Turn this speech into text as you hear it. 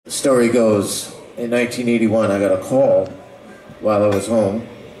The story goes, in 1981, I got a call while I was home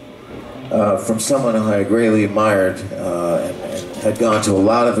from someone who I greatly admired and had gone to a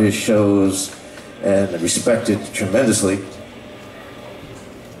lot of his shows and respected tremendously.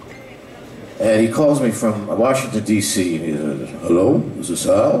 And he calls me from Washington, D.C. He said, "Hello, is this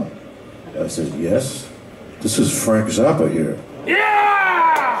Al?" I said, "Yes. This is Frank Zappa here."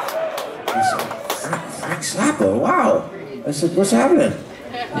 Yeah! He said, Frank Zappa, wow. I said, "What's happening?"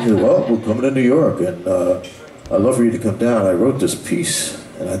 He said, "Well, we're coming to New York, and I'd love for you to come down. I wrote this piece,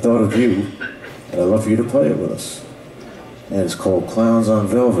 and I thought of you, and I'd love for you to play it with us. And it's called Clowns on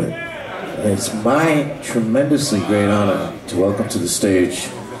Velvet. And it's my tremendously great honor to welcome to the stage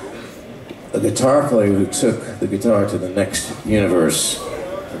a guitar player who took the guitar to the next universe.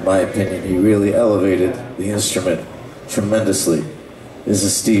 In my opinion, he really elevated the instrument tremendously. This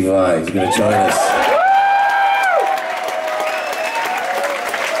is Steve Vai. He's going to join us.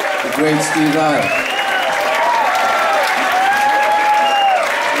 The great Steve Vai.